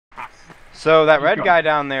So that You red go. guy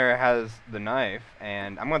down there has the knife,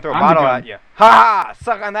 and I'm gonna throw a I'm the bottle gun. at you. Ha ha!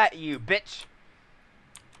 Suck on that, you bitch!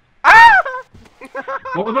 Ah!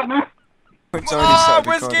 What was that now? It's already Ah, started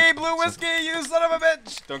whiskey, recording, blue so- whiskey, you son of a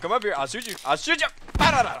bitch! Don't come up here, I'll shoot you. I'll shoot you.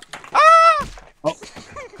 Ah!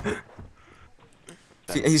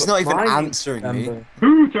 He's not even Mine answering me. remember.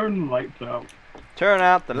 Who turned the lights out? Turn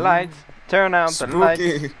out the lights. Turn out the lights.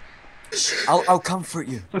 Spooky. I'll comfort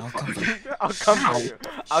you. I'll comfort you. I'll come for you.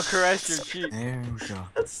 I'll caress your cheek. There we go.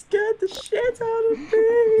 That scared the shit out of me.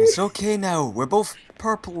 It's okay now. We're both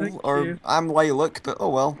purple, Thank or you. I'm lilac, but oh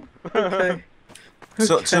well. Okay.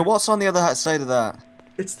 So what's on the other side of that?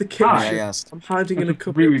 It's the Yeah, kitchen. yes. I'm hiding in a It's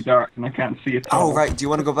cupboard. really dark and I can't see it. Oh right. Do you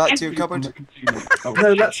want to go back to your Everyone cupboard? can see it. Oh,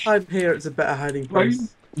 No, let's hide here. It's a better hiding Right.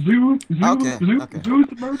 place. Zoo, Okay, zoo, okay. zoo's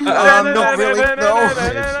the murderer. Not really.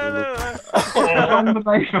 On the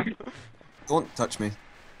knife. Don't touch me.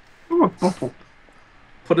 Ooh, a bottle.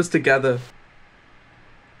 Put us together.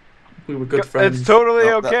 We were good friends. It's totally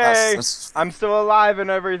No, okay. that's- I'm still alive and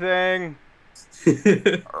everything. Yes,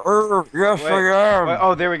 Wait, I am. wait,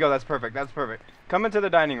 oh, there we go. That's perfect. That's perfect. Come into the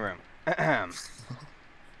dining room.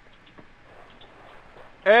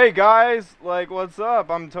 Hey guys, like, what's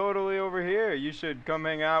up? I'm totally over here. You should come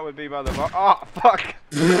hang out with me by the bar. Oh, fuck.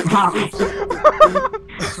 I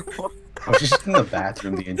was just in the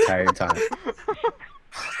bathroom the entire time.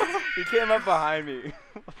 He came up behind me.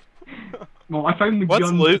 Well, I found the What's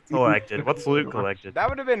gun. loot collected? What's loot collected? That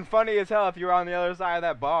would have been funny as hell if you were on the other side of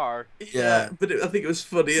that bar. Yeah, but I think it was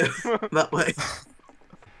funnier that way.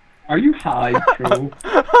 Are you high, Joe?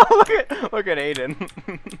 look at Aiden.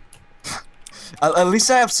 At least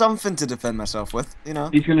I have something to defend myself with, you know.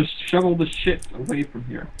 He's gonna shovel the shit away from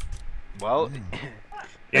here. Well,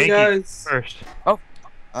 Hey Yankee guys. first.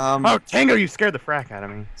 Um. Oh, Tango, you scared the frack out of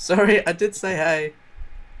me. Sorry, I did say hey.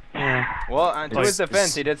 Yeah. well, to his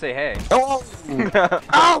defense, he did say hey. Oh!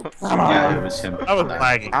 Oh, come on. Yeah, it was him. I was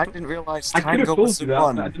lagging. I didn't realize I could have Tango told was you the that, but I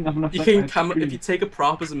one. didn't have enough. You can if you take a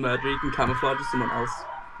prop as a murderer, you can camouflage as someone else.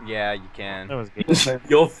 Yeah, you can. That was good.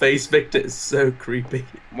 Your face, Victor, is so creepy.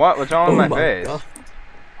 What? What's wrong with Oh my face? God.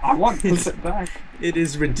 I want to sit back. It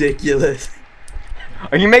is ridiculous.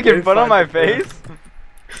 Are you making You're fun of my fine, Victor. face?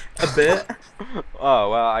 A bit. Oh,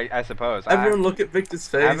 well, I suppose. Everyone look at Victor's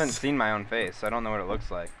face. I haven't seen my own face, so I don't know what it looks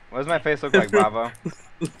like. What does my face look like, Bravo?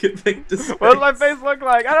 Look at Victor's face. What does my face look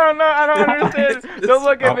like? I don't know. I don't understand. Don't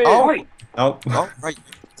look at me. Oh, Oh, oh, right.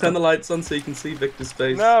 Turn the lights on so you can see Victor's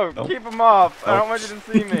face. No, Nope. keep them off. I Nope. don't want you to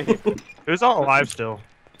see me. Who's all alive still?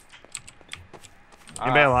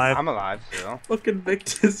 Anybody alive? I'm alive still. Look at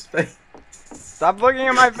Victor's face. Stop looking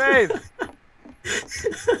at my face.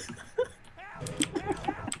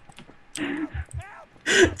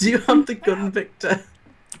 Do you have the gun, Victor?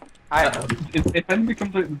 I If anybody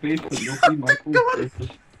comes out of the basement, you'll see Michael's face.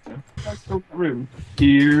 That's the room.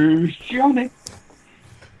 Here's Johnny.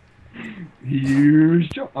 Here's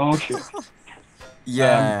Johnny. Oh shit.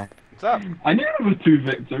 Yeah. What's up? I knew there was two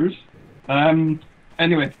Victors.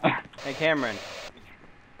 Anyway. Hey, Cameron.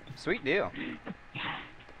 Sweet deal.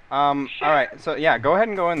 All right. So yeah, go ahead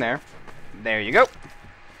and go in there. There you go.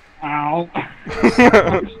 Ow.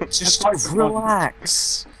 Just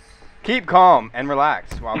relax. Keep calm and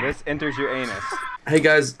relax while this enters your anus. Hey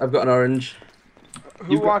guys, I've got an orange.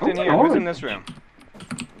 Who You've got- walked in oh, here? Who's in orange. this room?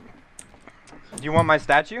 Do you want my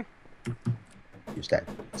statue? use that.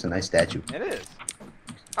 It's a nice statue. It is.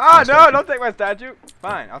 Ah, no, don't take my statue.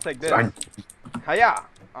 Fine, I'll take this. Fine. Hiya.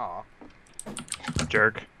 Aw.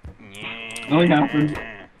 Jerk. Nothing happened.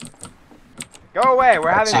 Go away, we're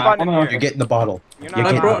having That's fun it. in You're here. You're getting the bottle. You're You're not I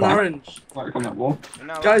getting brought the an bottle. orange. Like on that wall. You're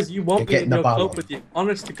not Guys, you want You're me in getting the your bottle. club with you.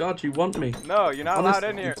 Honest to God, you want me. No, you're not Honestly, allowed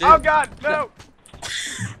in you here. do. Oh God, no!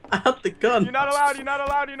 I had the gun. You're not allowed. You're not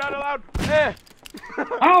allowed. You're not allowed. Eh.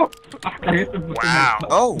 Ow! I hit him with the Wow. knife.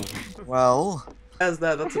 Oh, well. There's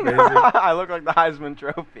that. That's amazing. I look like the Heisman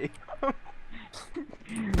Trophy.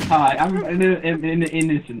 Hi, I'm in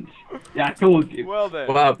innocence. Yeah, I told you. Well then.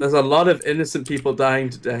 Wow, there's a lot of innocent people dying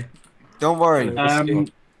today. Don't worry.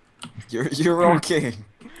 You're okay.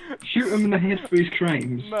 Shoot him in the head for his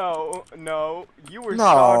crimes. No, no, you were No,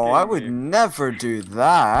 stalking I would me. never do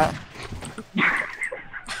that.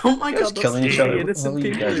 Oh my You guys God, that's killing each three other? innocent What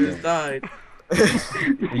the hell people are you who guys died.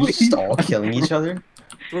 Are you just all killing each other?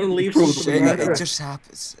 We're gonna leave Probably. some It, murderer. it just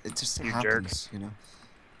happens. It just You happens, you know.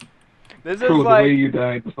 This is Bro, the way like you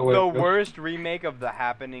died. That's the hilarious. worst remake of The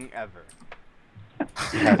Happening ever. I've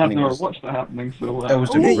Happening never was- watched that happening, so. That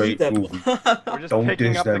was a Ooh, great that- movie. We're just Don't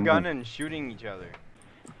picking diss up the that gun movie. and shooting each other.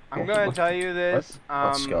 I'm What- gonna what- tell you this.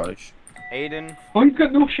 That's Scottish. Aiden, Oh, he's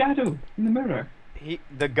got no shadow in the mirror.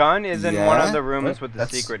 the gun is in one of Yeah? the rooms What? with the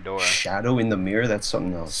That's secret door. Shadow in the mirror? That's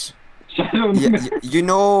something else. Shadow. You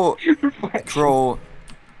know, Crow.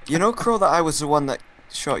 You know, Crow, that I was the one that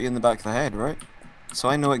shot you in the back of the head, right? So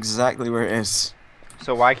I know exactly where it is.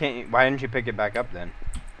 So why didn't you pick it back up then?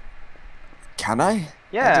 Can I? I did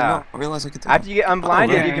Yeah. not realize I could do After you get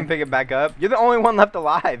unblinded, yeah. you can pick it back up. You're the only one left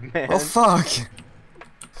alive, man. that. Oh fuck!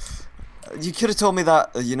 You could have told me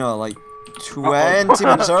that, you know, like 20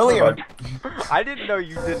 minutes earlier. I didn't know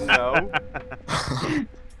you didn't know.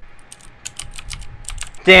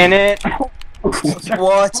 Damn it!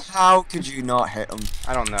 What? How could you not hit him?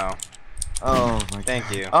 I don't know. Oh my.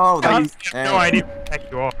 Thank you. Oh, I that. have no idea who the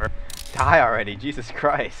heck you are. Die already, Jesus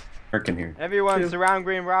Christ. Working here. Everyone, Two. surround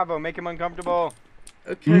Green Bravo. Make him uncomfortable.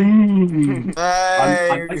 Okay. Mmm. Hey,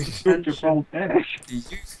 I'm like a soldier from Dash.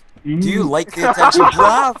 do you like the attention,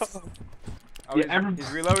 Bravo? Oh, Yeah, he's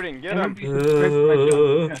reloading. Get him.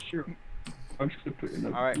 Yeah, sure. I'm just gonna put it in the.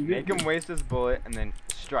 Alright, make him waste his bullet and then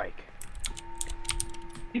strike.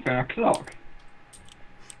 Even a clock.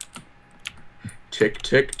 Tick,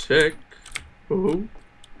 tick, tick. Oh.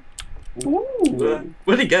 Ooh.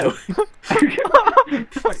 Where'd he go?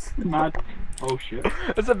 It's like mad. Oh shit.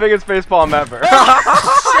 That's the biggest facepalm ever.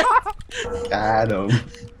 Got him.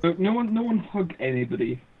 Look, no one hug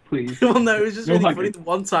anybody, please. Well, no, it was just No really hugging. funny. The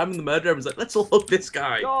one time in the murder, I was like, let's all hug this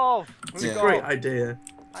guy. Golf. Yeah. Yeah. Great idea.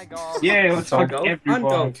 Hi, golf. Yeah, let's all hug go. I'm everyone.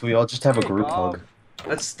 go. Can we all just have a group Golf. hug?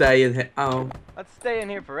 Let's stay in here. Oh. Let's stay in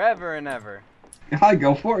here forever and ever. Hi,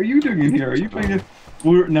 Golf. What are you doing in here? Are you playing a?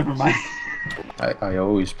 Never mind. I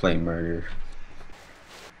always play murder.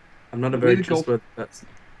 I'm not a very Really cool. trustworthy person.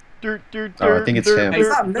 Oh, I think it's him. Is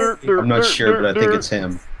that me? I'm not sure, but I think it's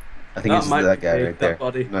him. I think That it's might that be guy me, right that there.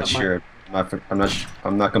 body, I'm not that might- sure.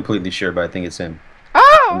 I'm not completely sure, but I think it's him.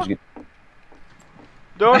 Ah! I'm just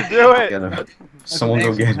Don't do gonna it. get him. That's Someone an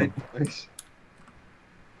go get excellent him. place.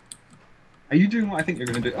 Are you doing what I think you're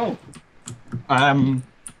gonna do? Oh.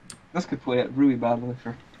 This could play it really badly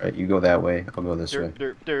for. Alright, you go that way. I'll go this way.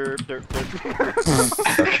 Derp, derp, derp, derp,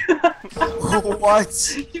 derp. What?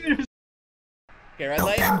 Okay, red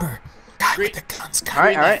light. Green.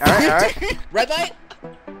 Alright. Red light.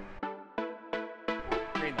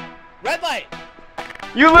 Green light. Red light.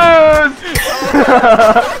 You lose!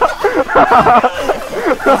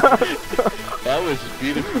 That was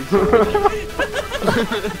beautiful.